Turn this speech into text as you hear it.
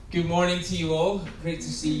Good morning to you all. Great to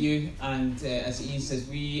see you. And as Ian says,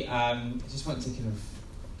 we just want to kind of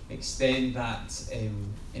extend that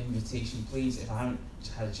invitation. Please, if we haven't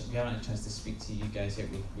had a chance to speak to you guys yet,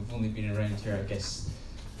 we've only been around here, I guess,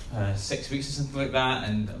 6 weeks or something like that.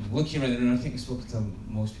 And I'm looking around the room. I think I've spoken to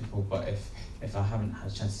most people, but if I haven't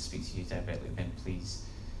had a chance to speak to you directly, then please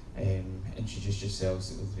introduce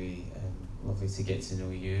yourselves. It would be lovely to get to know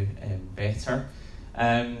you better.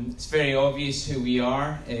 It's very obvious who we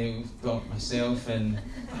are. We've got myself and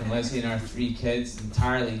Leslie and our 3 kids,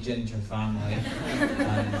 entirely ginger family,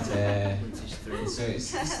 and so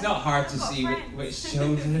it's not hard to see which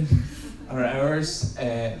children are ours.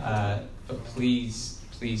 But please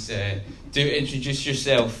do introduce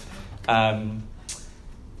yourself.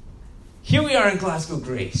 Here we are in Glasgow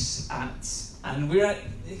Grace, and we're at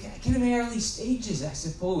kind of early stages, I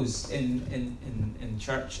suppose, in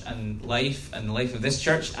church and life of this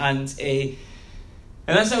church. And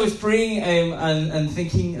as I was praying and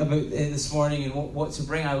thinking about this morning and what to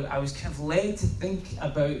bring, I was kind of led to think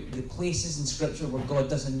about the places in Scripture where God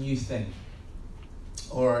does a new thing,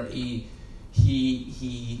 or he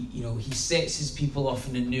sets his people off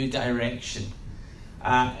in a new direction.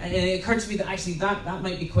 And it occurred to me that actually that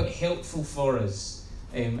might be quite helpful for us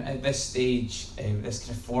at this stage, this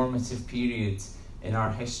kind of formative period in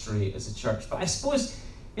our history as a church. But I suppose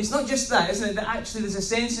it's not just that, isn't it? That actually there's a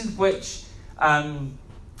sense in which,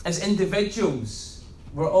 as individuals,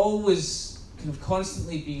 we're always kind of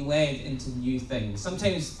constantly being led into new things.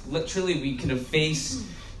 Sometimes, literally, we kind of face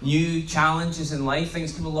new challenges in life.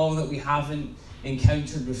 Things come along that we haven't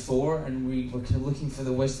encountered before, and we're kind of looking for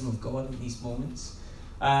the wisdom of God in these moments.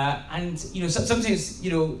 And sometimes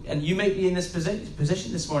and you might be in this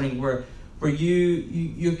position this morning where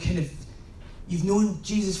you're kind of, you've known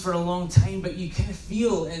Jesus for a long time, but you kind of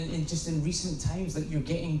feel in recent times that you're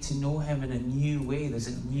getting to know him in a new way. There's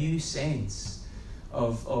a new sense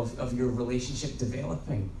of your relationship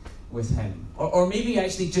developing with him, or maybe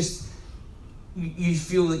actually just you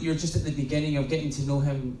feel that you're just at the beginning of getting to know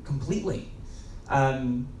him completely.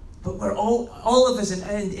 But we're all of us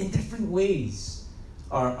in different ways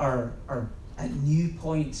are at new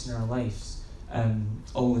points in our lives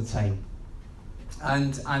all the time.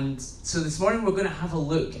 And so this morning we're going to have a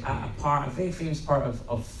look at a very famous part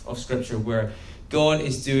of Scripture where God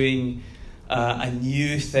is doing a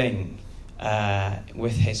new thing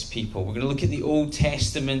with his people. We're going to look at the Old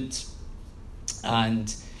Testament,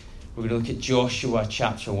 and we're going to look at Joshua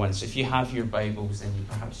chapter 1. So if you have your Bibles, then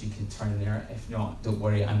perhaps you can turn there. If not, don't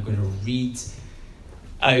worry, I'm going to read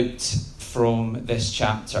out from this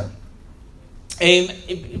chapter.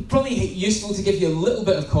 It's probably useful to give you a little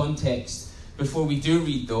bit of context before we do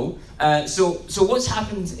read, though. So what's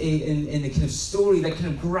happened in the kind of story, that kind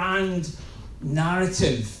of grand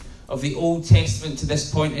narrative of the Old Testament to this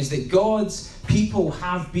point, is that God's people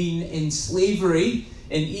have been in slavery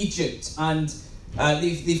in Egypt, and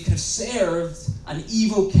they've kind of served an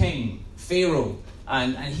evil king, Pharaoh.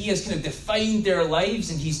 And he has kind of defined their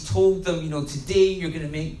lives, and he's told them, today you're going to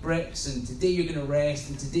make bricks, and today you're going to rest,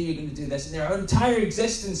 and today you're going to do this. And their entire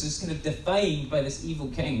existence is kind of defined by this evil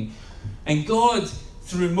king. And God,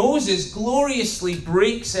 through Moses, gloriously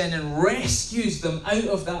breaks in and rescues them out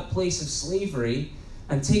of that place of slavery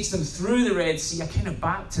and takes them through the Red Sea, a kind of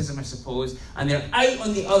baptism, I suppose. And they're out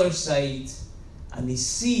on the other side, and they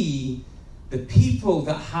see the people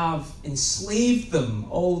that have enslaved them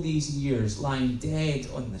all these years lying dead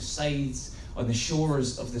on the sides, on the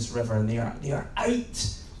shores of this river, and they are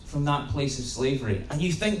out from that place of slavery. And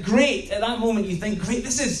you think, great, at that moment you think, great,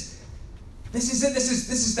 this is it, this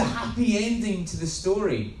is the happy ending to the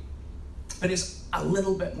story. But it's a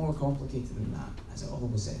little bit more complicated than that, as it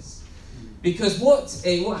always is. Because what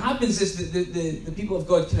happens is that the people of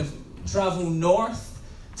God kind of travel north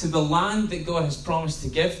to the land that God has promised to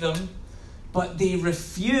give them, but they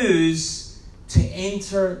refuse to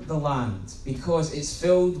enter the land because it's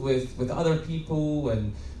filled with other people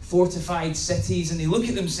and fortified cities. And they look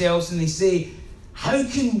at themselves and they say, how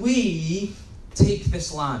can we take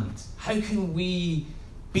this land? How can we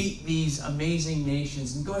beat these amazing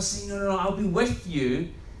nations? And God's saying, no, I'll be with you.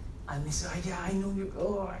 And they say, yeah, I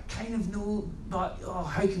know I kind of know, but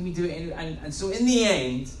how can we do it? And so in the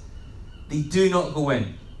end, they do not go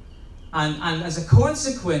in. And as a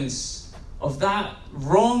consequence of that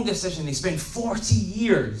wrong decision, they spend 40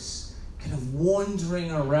 years kind of wandering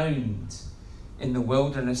around in the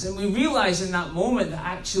wilderness. And we realize in that moment that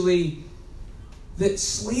actually that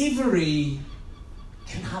slavery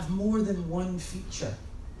can have more than one feature.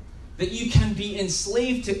 That you can be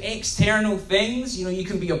enslaved to external things. You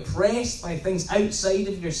can be oppressed by things outside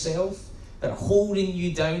of yourself that are holding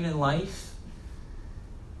you down in life.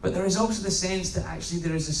 But there is also the sense that actually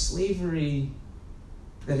there is a slavery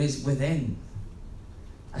that is within.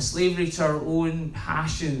 A slavery to our own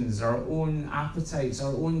passions, our own appetites,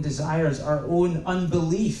 our own desires, our own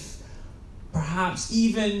unbelief. Perhaps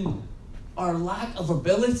even our lack of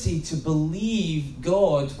ability to believe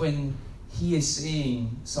God when He is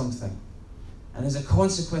saying something. And as a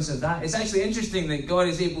consequence of that, it's actually interesting that God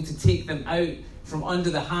is able to take them out from under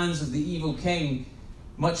the hands of the evil king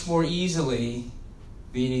much more easily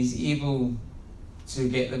than He's able to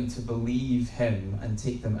get them to believe Him and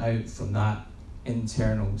take them out from that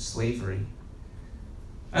internal slavery.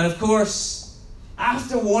 And of course,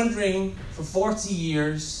 after wandering for 40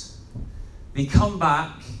 years, they come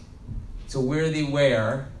back to where they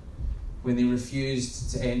were when they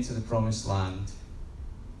refused to enter the promised land.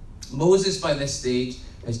 Moses, by this stage,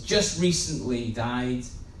 has just recently died,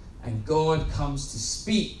 and God comes to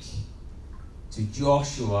speak to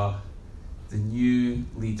Joshua, the new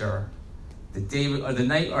leader,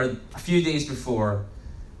 a few days before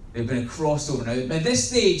they're going to cross over. Now, by this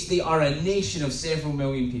stage, they are a nation of several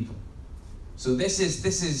million people. So this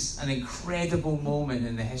is an incredible moment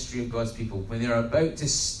in the history of God's people when they're about to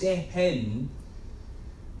step in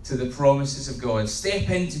to the promises of God, step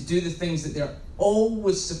in to do the things that they're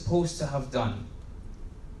always supposed to have done.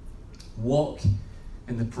 Walk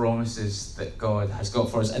in the promises that God has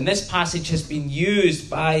got for us. And this passage has been used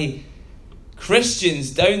by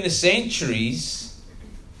Christians down the centuries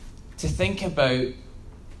to think about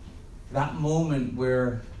that moment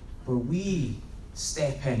where we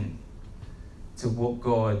step in to what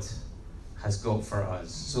God has got for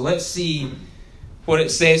us. So let's see what it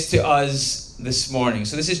says to us this morning.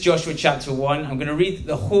 So this is Joshua chapter 1. I'm going to read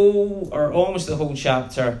the whole, or almost the whole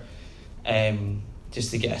chapter,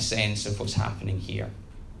 just to get a sense of what's happening here.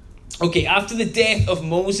 Okay, after the death of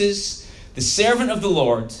Moses, the servant of the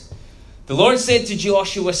Lord said to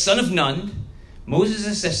Joshua, son of Nun, Moses'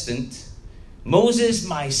 assistant, Moses,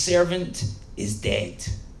 my servant, is dead.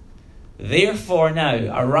 Therefore now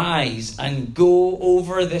arise and go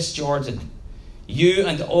over this Jordan, you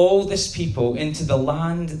and all this people, into the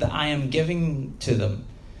land that I am giving to them,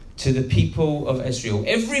 to the people of Israel.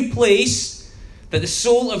 Every place that the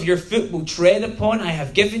sole of your foot will tread upon, I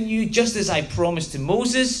have given you, just as I promised to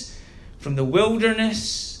Moses, from the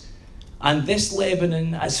wilderness and this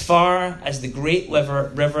Lebanon, as far as the great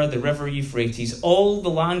river, the river Euphrates, all the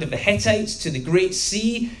land of the Hittites to the great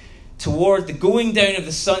sea, toward the going down of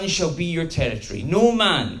the sun shall be your territory. No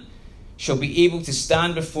man shall be able to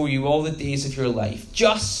stand before you all the days of your life.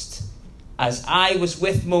 Just as I was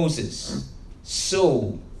with Moses,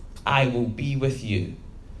 so I will be with you.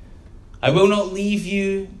 I will not leave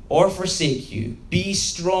you or forsake you. Be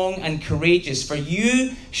strong and courageous, for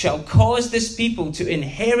you shall cause this people to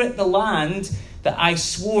inherit the land that I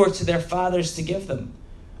swore to their fathers to give them.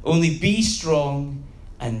 Only be strong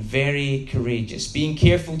and very courageous, being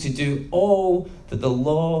careful to do all the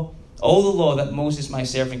law that Moses my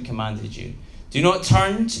servant commanded you. Do not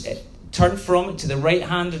turn from it to the right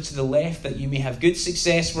hand or to the left, that you may have good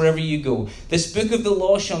success wherever you go. This book of the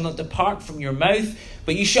law shall not depart from your mouth,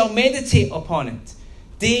 but you shall meditate upon it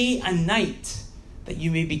day and night, that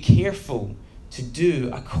you may be careful to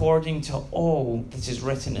do according to all that is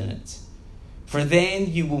written in it. For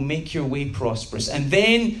then you will make your way prosperous, and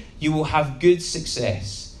then you will have good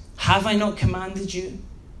success. Have I not commanded you?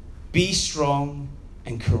 Be strong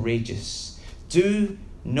and courageous. Do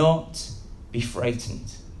not be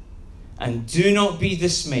frightened, and do not be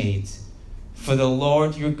dismayed, for the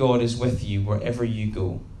Lord your God is with you wherever you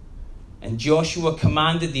go. And Joshua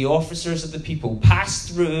commanded the officers of the people, pass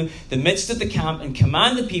through the midst of the camp and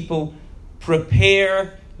command the people,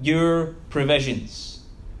 prepare your provisions.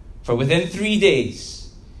 For within 3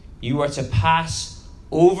 days you are to pass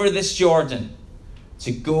over this Jordan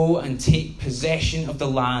to go and take possession of the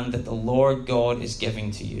land that the Lord God is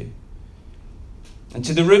giving to you. And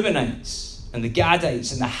to the Reubenites and the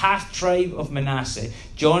Gadites and the half-tribe of Manasseh,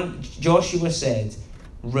 Joshua said,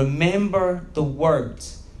 remember the word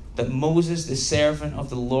that Moses, the servant of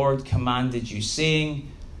the Lord, commanded you,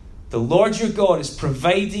 saying, the Lord your God is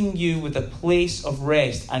providing you with a place of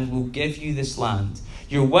rest and will give you this land.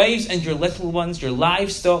 Your wives and your little ones, your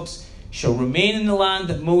livestock, shall remain in the land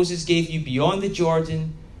that Moses gave you beyond the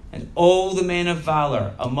Jordan, and all the men of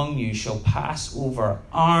valor among you shall pass over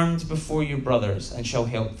armed before your brothers and shall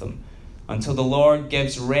help them, until the Lord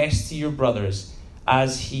gives rest to your brothers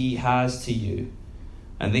as he has to you.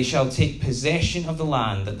 And they shall take possession of the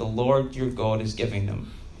land that the Lord your God is giving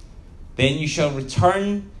them. Then you shall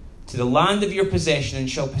return to the land of your possession and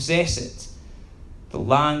shall possess it, the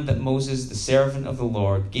land that Moses, the servant of the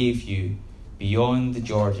Lord, gave you beyond the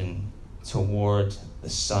Jordan toward the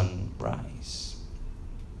sun rise.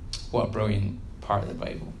 What a brilliant part of the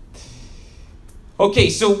Bible. Okay,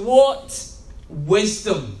 so what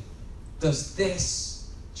wisdom does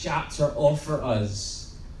this chapter offer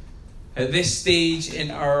us at this stage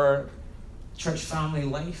in our church family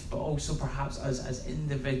life, but also perhaps as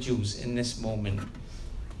individuals in this moment,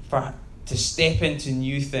 to step into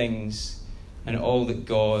new things and all that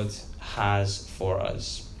God has for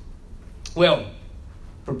us? Well,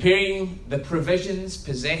 preparing the provisions,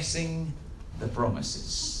 possessing the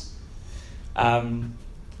promises.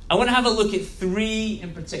 I want to have a look at three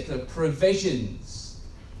in particular provisions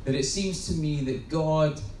that it seems to me that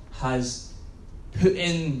God has put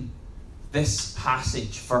in this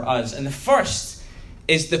passage for us. And the first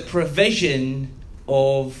is the provision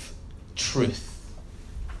of truth.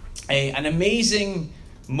 An amazing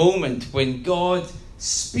moment when God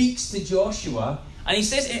speaks to Joshua, and he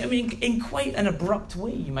says, in quite an abrupt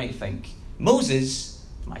way, you might think, Moses,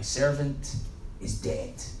 my servant, is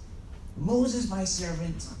dead. Moses, my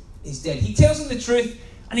servant, is dead. He tells him the truth,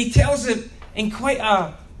 and he tells it in quite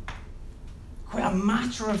a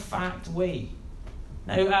matter-of-fact way.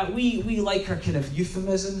 Now, we like our kind of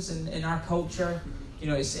euphemisms in our culture.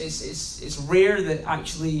 It's rare that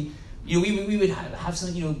actually, we would have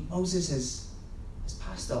something, Moses has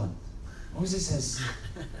passed on. Moses has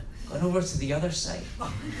gone over to the other side.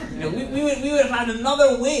 We would have had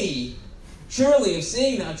another way, surely, of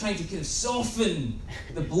saying that. I'm trying to kind of soften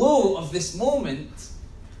the blow of this moment.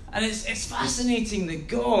 And it's fascinating that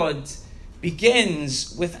God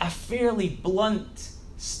begins with a fairly blunt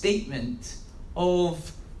statement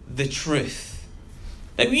of the truth.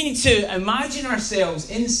 That we need to imagine ourselves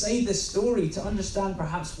inside the story to understand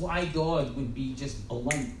perhaps why God would be just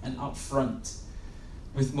blunt and upfront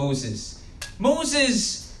with Moses.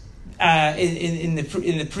 Moses, at the end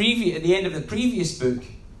of the previous book,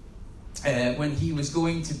 when he was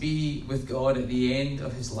going to be with God at the end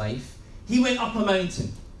of his life, he went up a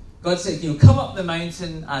mountain. God said, come up the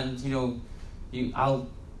mountain, and I'll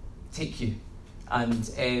take you. And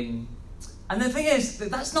the thing is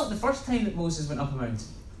that that's not the first time that Moses went up a mountain.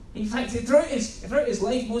 In fact, throughout his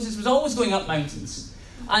life, Moses was always going up mountains,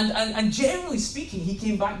 and generally speaking, he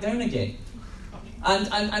came back down again. And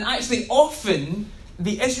actually, often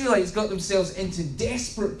the Israelites got themselves into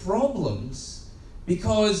desperate problems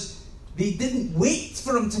because they didn't wait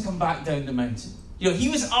for him to come back down the mountain. He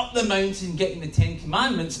was up the mountain getting the 10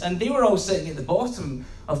 Commandments, and they were all sitting at the bottom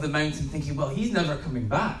of the mountain thinking, well, he's never coming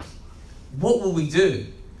back. What will we do?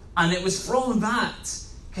 And it was from that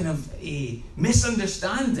kind of a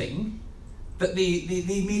misunderstanding that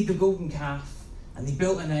they made the golden calf, and they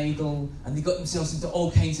built an idol, and they got themselves into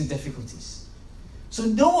all kinds of difficulties. So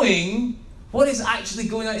knowing what is actually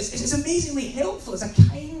going on, it's amazingly helpful. It's a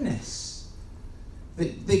kindness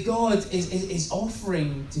that God is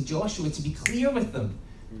offering to Joshua to be clear with them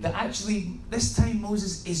that actually this time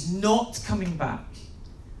Moses is not coming back.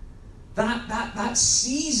 That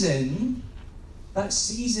season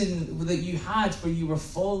that you had where you were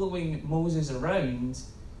following Moses around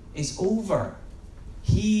is over.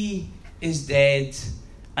 He is dead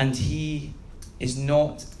and he is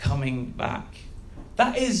not coming back.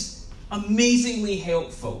 That is amazingly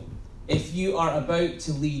helpful if you are about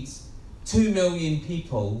to lead 2 million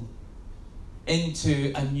people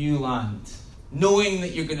into a new land, knowing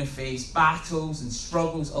that you're going to face battles and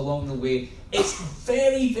struggles along the way. It's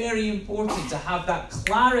very, very important to have that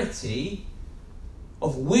clarity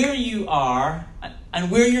of where you are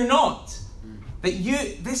and where you're not.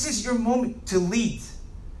 This is your moment to lead.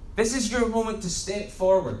 This is your moment to step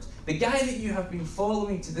forward. The guy that you have been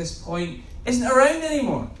following to this point isn't around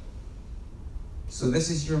anymore. So this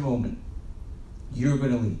is your moment. You're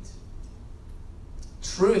going to lead.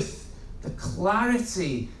 Truth, the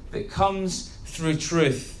clarity that comes through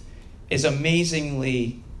truth is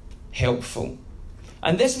amazingly helpful.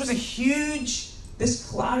 And this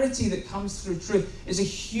clarity that comes through truth is a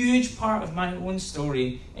huge part of my own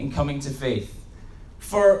story in coming to faith.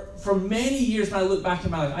 For many years, when I look back in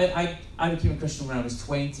my life, I became a Christian when I was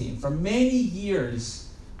 20. And for many years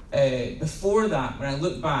before that, when I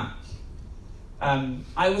look back,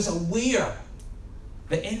 I was aware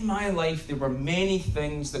that in my life there were many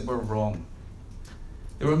things that were wrong.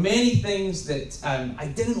 There were many things that I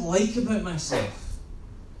didn't like about myself.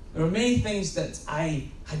 There were many things that I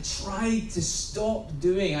had tried to stop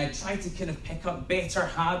doing. I tried to kind of pick up better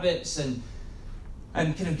habits and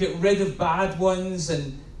kind of get rid of bad ones.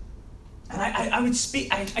 And I would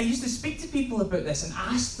speak. I used to speak to people about this and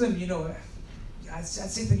ask them, I'd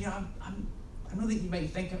say to them, I know that you might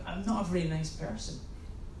think I'm not a very nice person.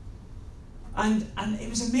 And it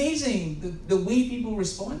was amazing the way people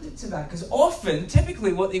responded to that. Because often,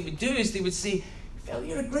 typically what they would do is they would say, Phil,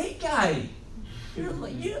 you're a great guy. You're a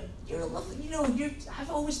lovely,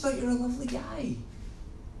 I've always thought you're a lovely guy.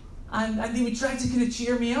 And they would try to kind of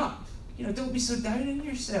cheer me up. Don't be so down on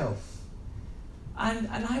yourself. And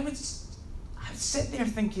I'd sit there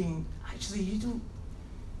thinking, actually, you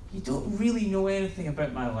don't really know anything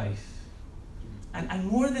about my life. And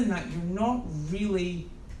more than that, you're not really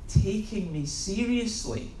taking me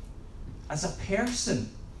seriously as a person.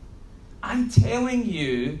 I'm telling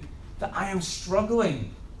you that I am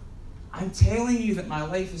struggling. I'm telling you that my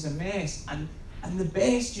life is a mess. And the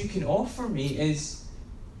best you can offer me is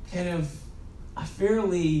kind of a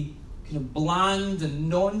fairly kind of bland and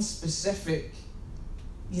non-specific,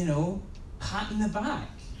 pat in the back.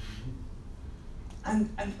 And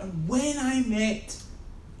when I met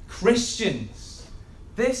Christians,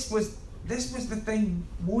 this was the thing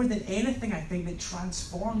more than anything, I think, that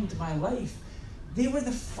transformed my life. They were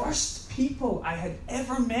the first people I had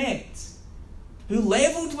ever met who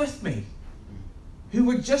leveled with me, who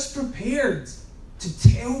were just prepared to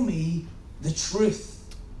tell me the truth.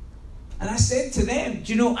 And I said to them,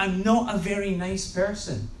 I'm not a very nice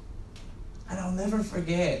person. And I'll never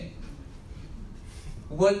forget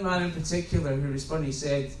one man in particular who responded. He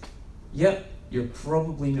said, "Yep, you're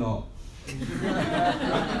probably not."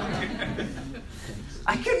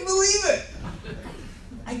 I couldn't believe it.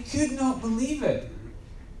 I could not believe it.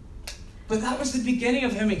 But that was the beginning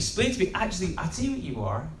of him explaining to me, actually, I'll tell you what you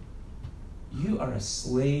are. You are a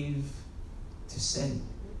slave to sin.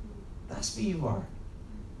 That's what you are.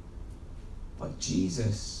 But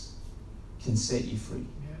Jesus can set you free.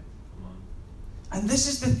 Yeah. Come on. And this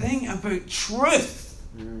is the thing about truth.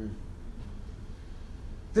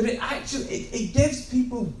 That it gives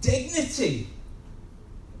people dignity.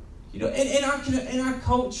 In our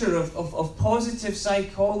culture of positive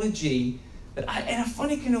psychology, that in a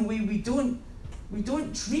funny kind of way we don't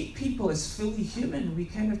treat people as fully human. We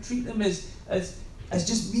kind of treat them as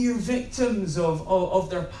just mere victims of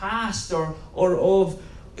their past or of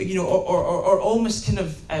or almost kind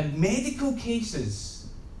of medical cases.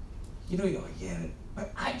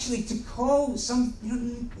 But actually to call some,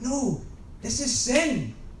 no, this is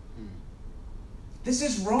sin. This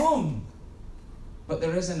is wrong. But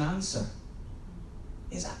there is an answer.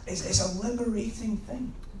 It's a liberating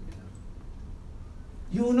thing.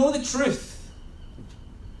 You will know the truth,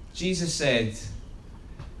 Jesus said,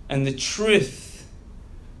 and the truth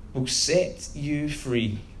will set you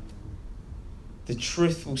free. The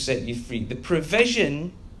truth will set you free. The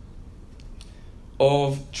provision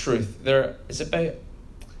of truth. There is about,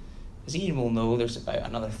 as Ian will know, there's about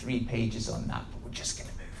another 3 pages on that, but we're just going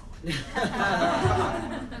to move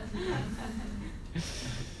on.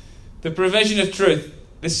 The provision of truth.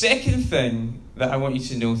 The second thing that I want you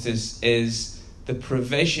to notice is the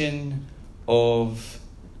provision of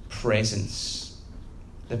presence.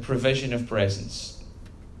 The provision of presence.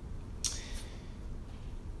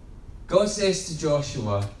 God says to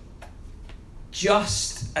Joshua,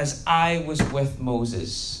 "Just as I was with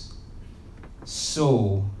Moses,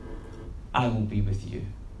 so I will be with you."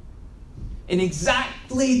 In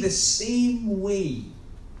exactly the same way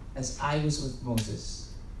as I was with Moses,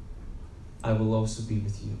 I will also be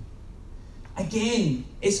with you. Again,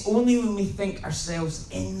 it's only when we think ourselves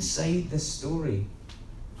inside the story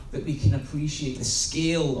that we can appreciate the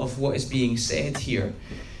scale of what is being said here.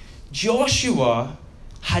 Joshua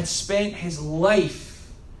had spent his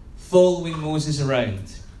life following Moses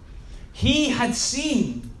around. He had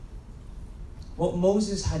seen what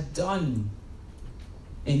Moses had done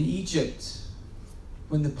in Egypt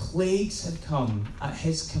when the plagues had come at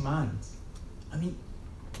his command. I mean,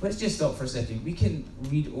 let's just stop for a second. We can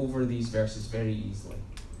read over these verses very easily.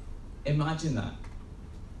 Imagine that.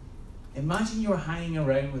 Imagine you're hanging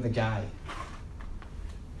around with a guy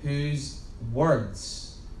whose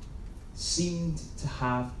words seemed to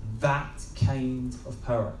have that kind of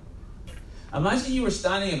power. Imagine you were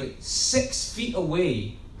standing about 6 feet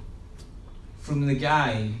away from the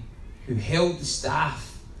guy who held the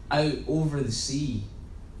staff out over the sea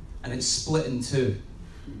and it split in two.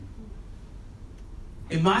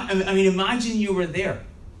 Imagine you were there.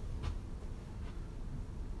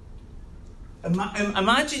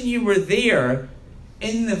 Imagine you were there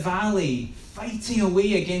in the valley fighting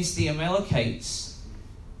away against the Amalekites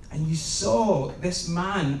and you saw this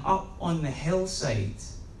man up on the hillside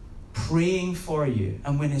praying for you,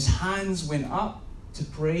 and when his hands went up to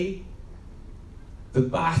pray, the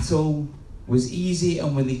battle was easy,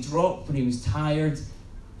 and when they dropped, when he was tired,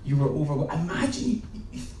 you were overwhelmed. Imagine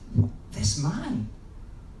this man.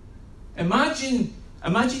 Imagine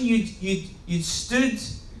Imagine you'd stood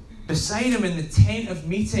beside him in the tent of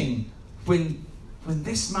meeting when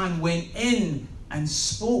this man went in and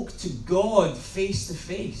spoke to God face to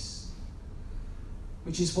face,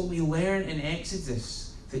 which is what we learn in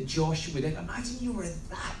Exodus that Joshua did. Imagine you were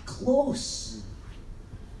that close.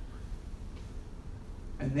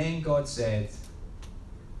 And then God said,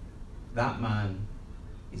 that man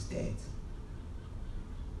is dead.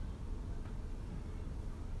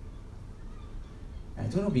 I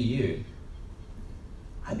don't know about you,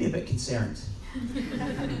 I'd be a bit concerned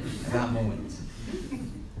at that moment.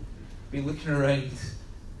 Be looking around,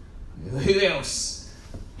 who else?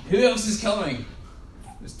 Who else is coming?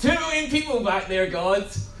 There's 2 million people back there, God.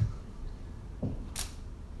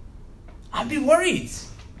 I'd be worried.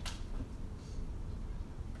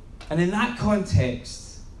 And in that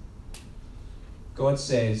context, God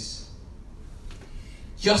says,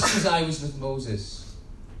 just as I was with Moses,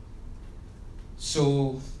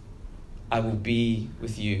 so I will be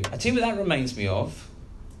with you. I tell you what that reminds me of.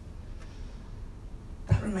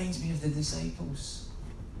 That reminds me of the disciples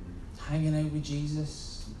hanging out with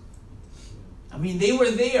Jesus. I mean, they were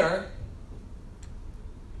there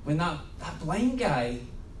when that blind guy,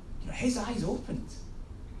 his eyes opened.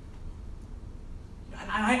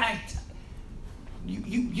 And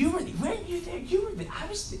you were, weren't you there? You were there. I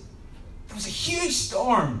was there. There was a huge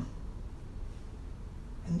storm.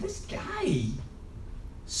 And this guy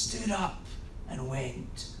stood up and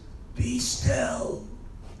went, be still.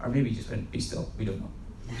 Or maybe he just went, be still. We don't know.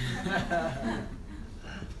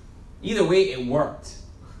 Either way, it worked.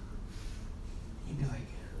 You'd be like,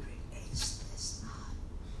 who is this man?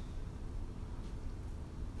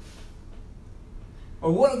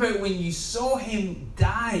 Or what about when you saw him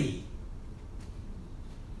die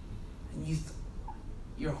and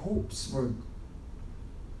your hopes were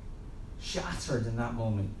shattered in that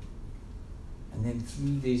moment? And then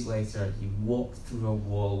 3 days later, he walked through a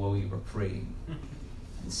wall while you were praying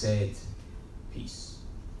and said, peace.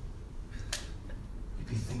 You'd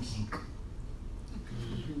be thinking,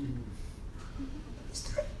 is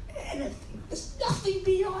there anything? There's nothing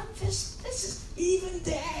beyond this. This is even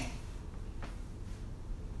death.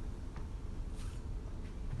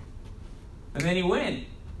 And then he went.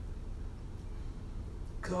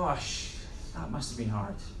 Gosh, that must have been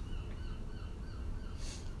hard.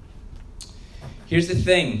 Here's the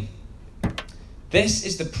thing. This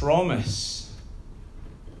is the promise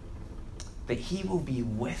that he will be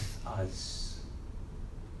with us.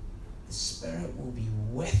 The Spirit will be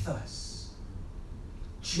with us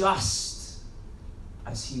just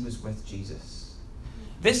as he was with Jesus.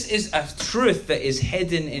 This is a truth that is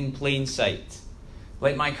hidden in plain sight,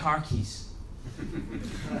 like my car keys. You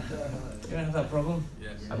don't have that problem?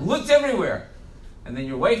 Yes. I've looked everywhere. And then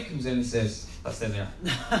your wife comes in and says, that's in there.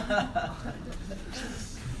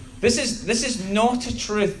 This is not a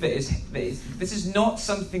truth this is not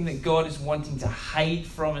something that God is wanting to hide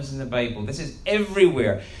from us in the Bible. This is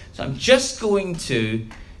everywhere. So I'm just going to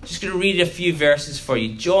read a few verses for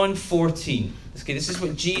you. John 14. Okay, this is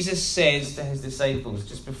what Jesus says to his disciples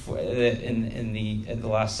just before in the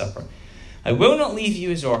Last Supper. I will not leave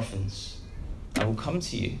you as orphans. I will come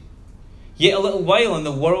to you. Yet a little while and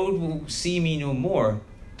the world will see me no more.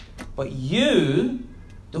 But you,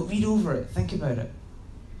 don't read over it, think about it.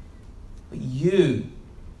 But you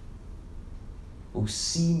will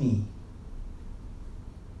see me.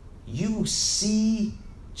 You will see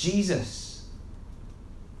Jesus.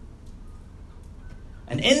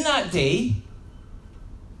 And in that day,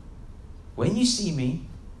 when you see me,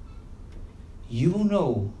 you will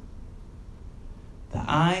know that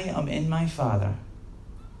I am in my Father,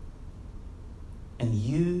 and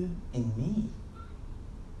you in me,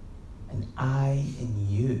 and I in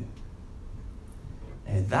you.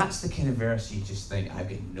 Now that's the kind of verse you just think, I've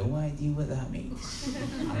got no idea what that means.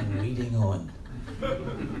 I'm reading on.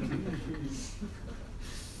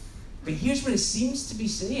 But here's what it seems to be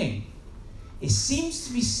saying. It seems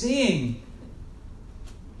to be saying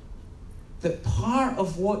that part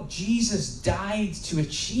of what Jesus died to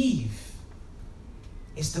achieve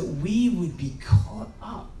is that we would be caught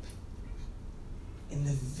up in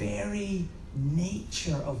the very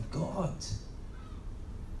nature of God.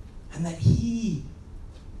 And that he,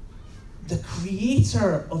 the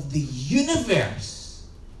creator of the universe,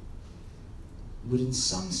 would in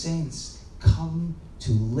some sense come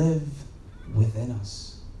to live within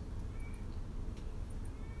us.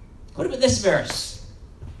 What about this verse?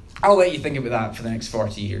 I'll let you think about that for the next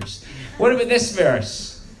 40 years. What about this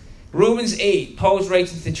verse? Romans 8, Paul's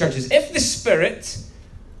writing to the churches. If the Spirit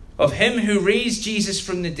of him who raised Jesus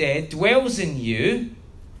from the dead dwells in you,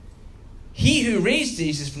 he who raised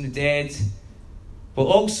Jesus from the dead will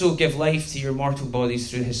also give life to your mortal bodies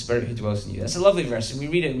through his Spirit who dwells in you. That's a lovely verse, and we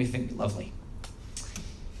read it and we think, lovely.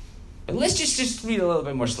 But let's just read a little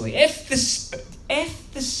bit more slowly. If the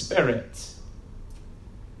Spirit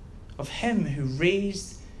of him who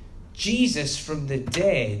raised Jesus from the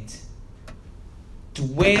dead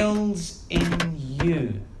dwells in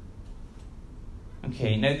you.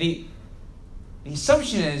 Okay, now the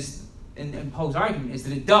assumption is, in Paul's argument, is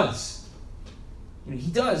that it does.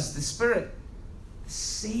 He does. The Spirit, the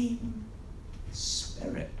same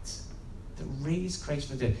Spirit that raised Christ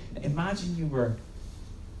from the dead. Now, imagine you were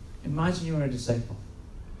a disciple.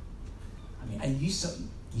 And you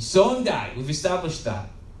saw him die. We've established that.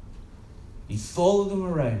 You followed him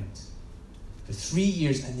around for 3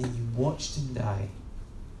 years, and then you watched him die.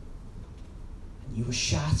 And you were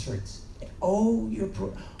shattered. All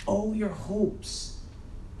your hopes.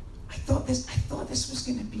 I thought this was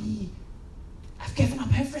going to be. I've given up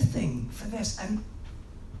everything for this, and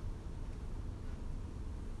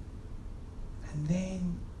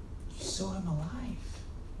then you saw him alive.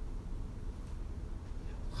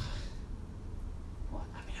 What?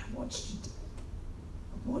 I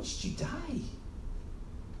watched you die,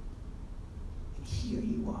 and here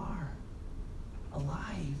you are,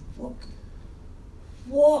 alive.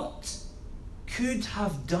 What could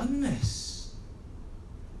have done this?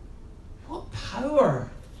 What power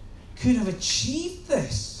could have achieved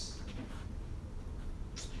this?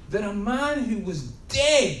 That a man who was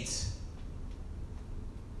dead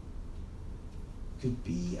could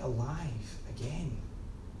be alive again.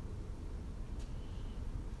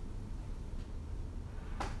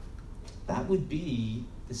 That would be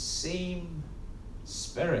the same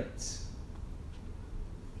Spirit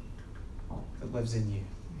that lives in you.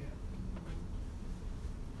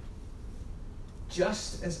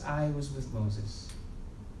 Just as I was with Moses,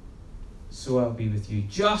 so I'll be with you.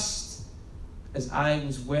 Just as I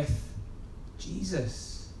was with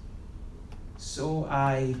Jesus, so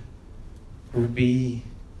I will be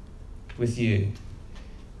with you.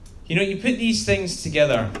 You put these things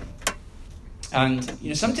together, and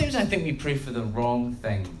sometimes I think we pray for the wrong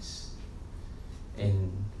things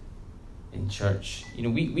in church.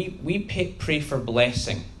 We pray for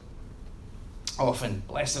blessing. Often,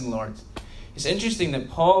 bless him, Lord. It's interesting that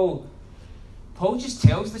Paul just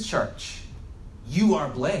tells the church, you are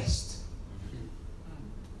blessed.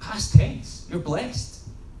 Past tense, you're blessed.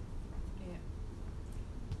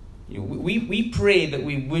 Yeah. We pray that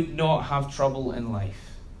we would not have trouble in life.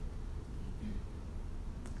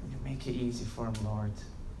 Make it easy for him, Lord.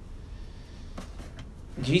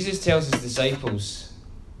 Jesus tells his disciples,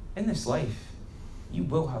 in this life, you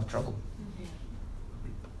will have trouble.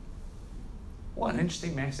 What an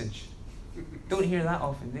interesting message. Don't hear that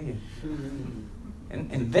often, do you?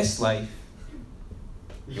 In this life,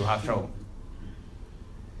 you'll have trouble.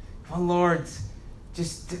 Come on, Lord,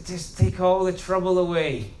 just take all the trouble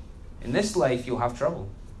away. In this life, you'll have trouble.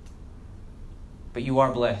 But you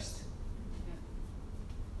are blessed.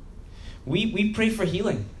 We pray for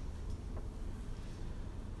healing.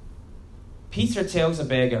 Peter tells a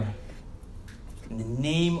beggar, in the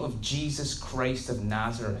name of Jesus Christ of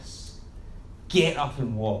Nazareth, get up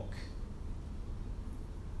and walk.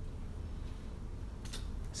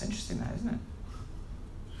 It's interesting that, isn't it?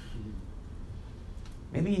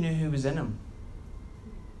 Maybe he knew who was in him.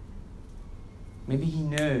 Maybe he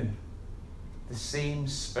knew the same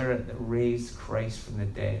Spirit that raised Christ from the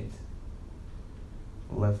dead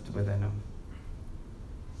lived within him.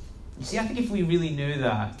 You see, I think if we really knew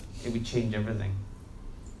that, it would change everything.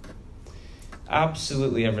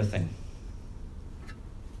 Absolutely everything.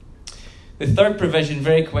 The third provision,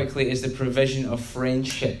 very quickly, is the provision of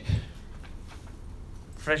friendship.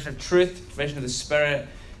 Provision of truth, provision of the Spirit,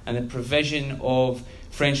 and the provision of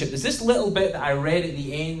friendship. There's this little bit that I read at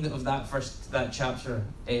the end of that chapter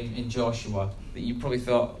in Joshua that you probably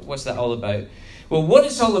thought, what's that all about? Well, what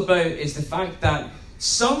it's all about is the fact that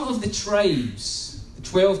some of the tribes, the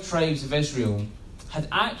 12 tribes of Israel, had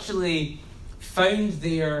actually found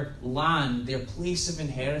their land, their place of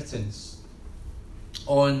inheritance,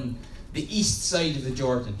 on the east side of the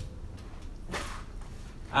Jordan.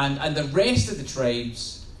 And the rest of the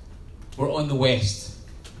tribes were on the west.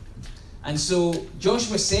 And so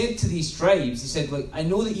Joshua said to these tribes, he said, look, I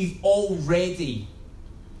know that you've already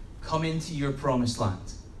come into your promised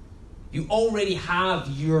land. You already have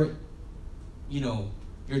your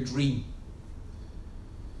dream.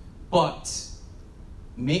 But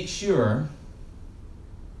make sure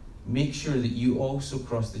that you also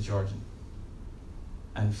cross the Jordan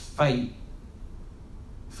and fight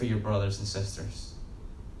for your brothers and sisters.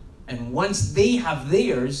 And once they have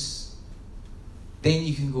theirs, then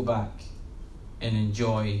you can go back and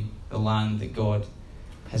enjoy the land that God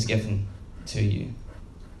has given to you.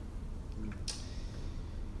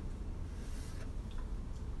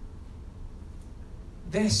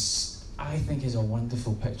 This, I think, is a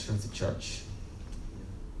wonderful picture of the church.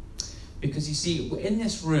 Because you see, in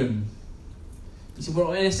this room, you see,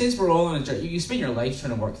 in a sense, we're all in a church. You spend your life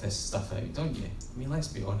trying to work this stuff out, don't you? I mean, let's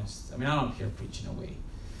be honest. I mean, I'm not here preaching away.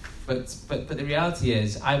 But the reality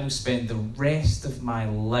is, I will spend the rest of my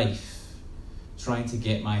life trying to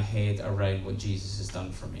get my head around what Jesus has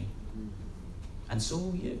done for me. And so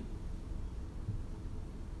will you.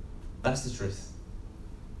 That's the truth.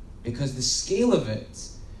 Because the scale of it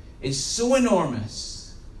is so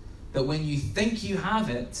enormous that when you think you have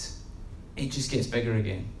it, it just gets bigger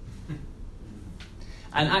again.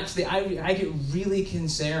 And actually, I get really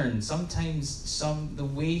concerned sometimes the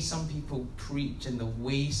way some people preach and the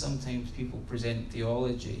way sometimes people present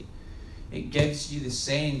theology. It gives you the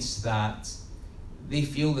sense that they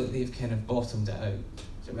feel that they've kind of bottomed it out.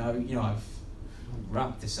 So, I've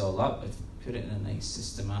wrapped this all up, I've put it in a nice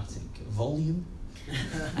systematic volume,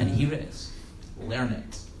 and here it is. Learn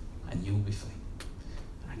it, and you'll be fine.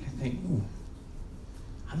 And I can think,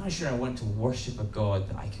 I'm not sure I want to worship a God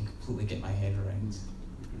that I can completely get my head around.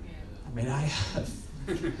 I mean, I have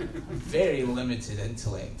a very limited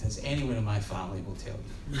intellect, as anyone in my family will tell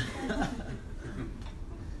you.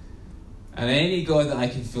 And any God that I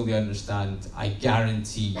can fully understand, I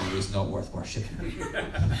guarantee you is not worth worshipping.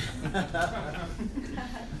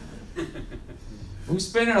 We'll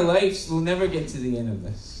spend our lives, we'll never get to the end of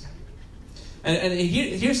this. And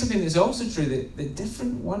here's something that's also true, that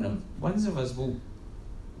different ones of us will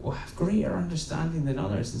have greater understanding than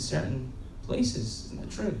others in certain places. Isn't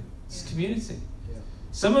that true? It's community. Yeah.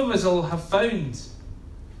 Some of us will have found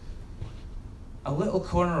a little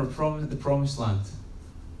corner of the promised land.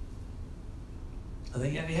 I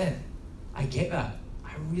think, yeah, I get that.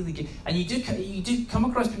 I really get. And you do come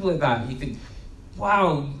across people like that. You think,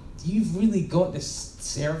 wow, you've really got this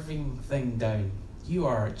serving thing down. You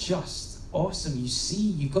are just awesome.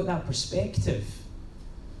 You've got that perspective.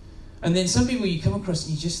 And then some people you come across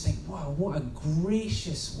and you just think, wow, what a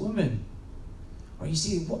gracious woman. Or you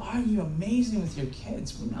see, what are you amazing with your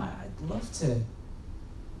kids? I'd love to.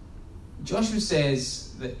 Joshua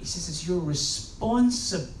says it's your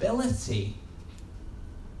responsibility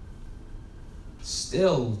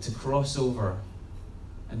still to cross over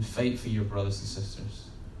and fight for your brothers and sisters.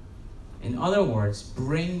 In other words,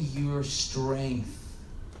 bring your strength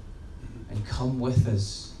and come with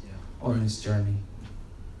us on this journey.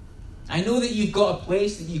 I know that you've got a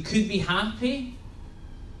place that you could be happy,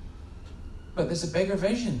 but there's a bigger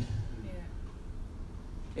vision. Yeah.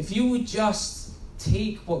 If you would just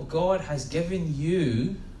take what God has given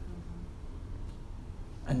you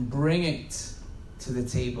and bring it to the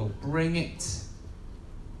table, bring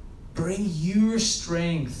your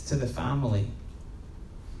strength to the family,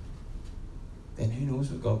 then who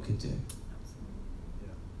knows what God could do.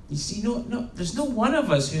 Yeah. You see, there's no one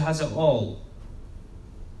of us who has it all.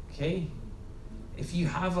 Okay? If you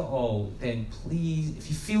have it all, then please, if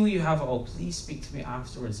you feel you have it all, please speak to me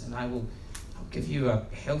afterwards, and I'll give you a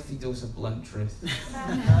healthy dose of blunt truth.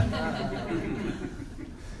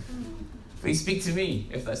 Please speak to me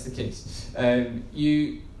if that's the case. And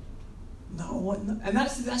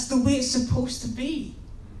that's the way it's supposed to be.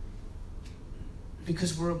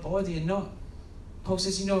 Because we're a body and not. Paul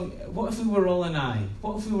says, what if we were all an eye?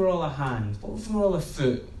 What if we were all a hand? What if we were all a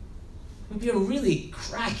foot? We'd be a really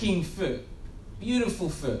cracking foot. Beautiful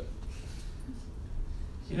foot.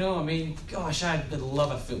 Gosh, I would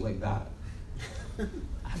love a foot like that.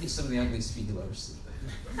 I've got some of the ugliest feet you'll ever see.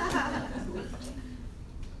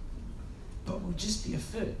 But we'll just be a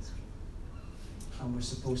foot. And we're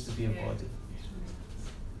supposed to be a body.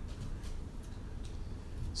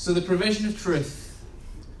 So the provision of truth,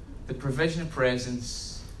 the provision of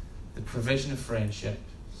presence, the provision of friendship,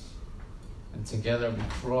 and together we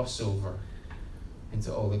cross over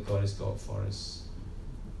into all that God has got for us.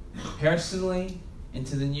 Personally,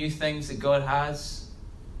 into the new things that God has,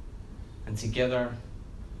 and together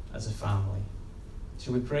as a family.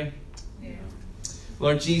 Shall we pray? Yeah.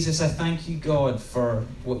 Lord Jesus, I thank you, God, for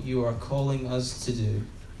what you are calling us to do.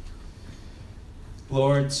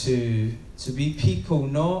 Lord, to be people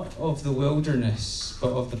not of the wilderness,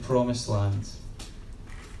 but of the promised land.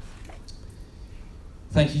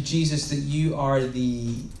 Thank you, Jesus, that you are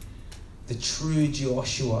the true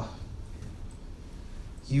Joshua.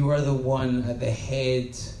 You are the one at the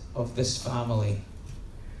head of this family,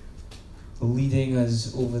 leading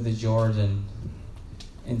us over the Jordan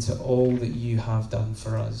into all that you have done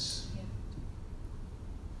for us.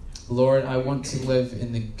 Lord, I want to live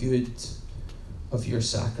in the good of your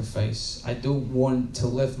sacrifice. I don't want to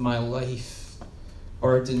live my life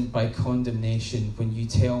burdened by condemnation when you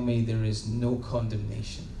tell me there is no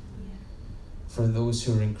condemnation for those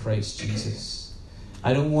who are in Christ Jesus.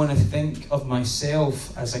 I don't want to think of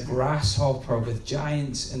myself as a grasshopper with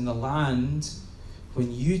giants in the land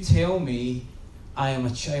when you tell me I am a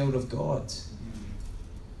child of God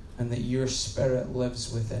and that your Spirit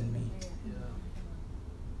lives within me.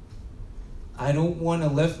 I don't want to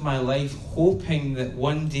live my life hoping that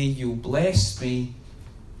one day you'll bless me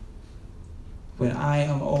when I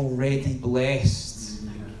am already blessed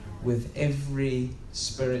with every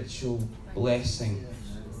spiritual blessing.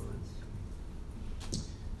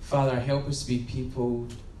 Father, help us to be people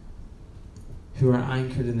who are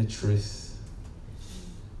anchored in the truth,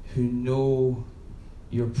 who know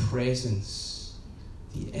your presence,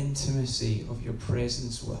 the intimacy of your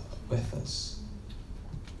presence with us.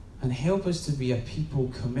 And help us to be a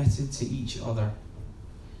people committed to each other,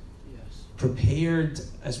 prepared,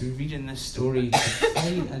 as we read in this story, to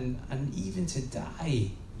fight and even to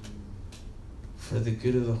die for the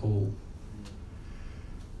good of the whole,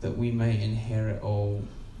 that we might inherit all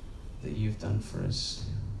that you've done for us.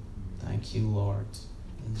 Thank you, Lord.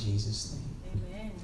 In Jesus' name. Amen.